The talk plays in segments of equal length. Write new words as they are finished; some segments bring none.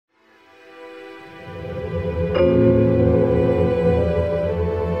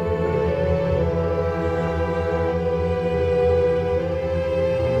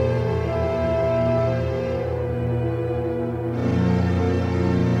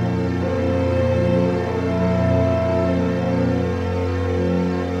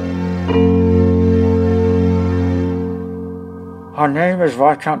Our name is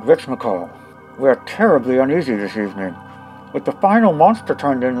Viscount Vicar. We are terribly uneasy this evening. With the final monster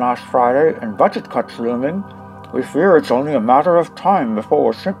turned in last Friday and budget cuts looming, we fear it's only a matter of time before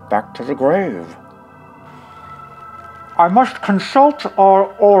we're sent back to the grave. I must consult our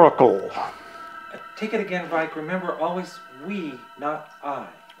oracle. Take it again, Vike. Remember, always we, not I.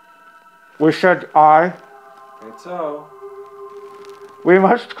 We said I. Right, so. We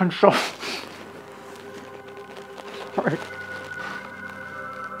must consult. Sorry.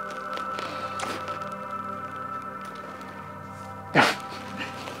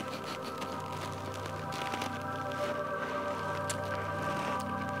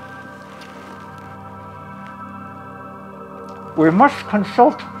 We must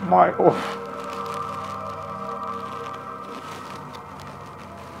consult my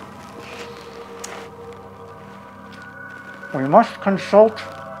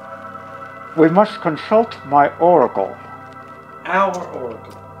We must consult my oracle. Our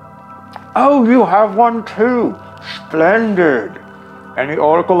oracle. Oh, you have one too. Splendid. Any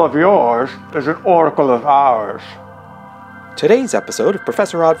oracle of yours is an oracle of ours. Today's episode of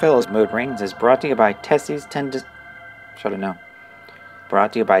Professor Oddfellow's Mood Rings is brought to you by Tessie's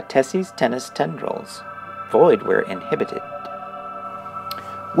Brought to you by Tessie's Tennis Tendrils. Void where inhibited.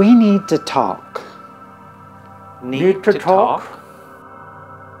 We need to talk. Need to talk?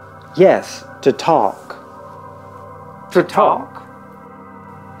 Yes, to talk. To talk?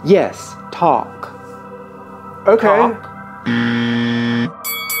 Yes, talk. Okay. Talk?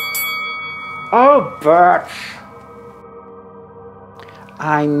 Oh, Bert.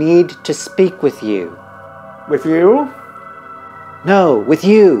 I need to speak with you. With you? No, with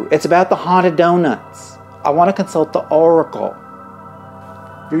you. It's about the haunted doughnuts. I want to consult the oracle.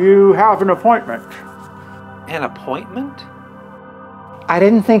 Do you have an appointment? An appointment? I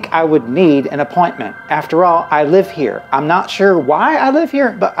didn't think I would need an appointment. After all, I live here. I'm not sure why I live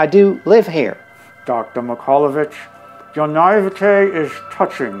here, but I do live here. Dr. Mikhailovich, your naivete is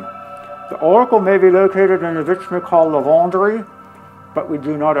touching. The oracle may be located in the Vichmikal laundry, but we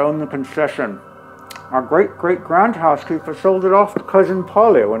do not own the concession. Our great-great-grand housekeeper sold it off to Cousin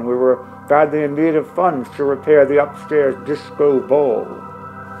Polly when we were badly in need of funds to repair the upstairs disco ball.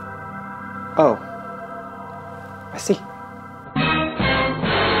 Oh, I see.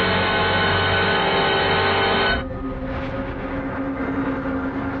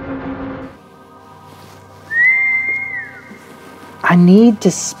 I need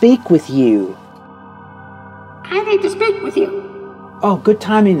to speak with you. I need to speak with you. Oh, good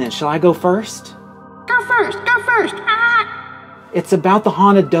timing then. Shall I go first? Go first, go first. Ah! It's about the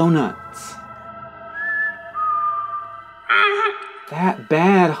haunted doughnuts. Ah! That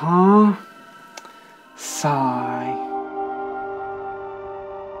bad, huh? Sigh.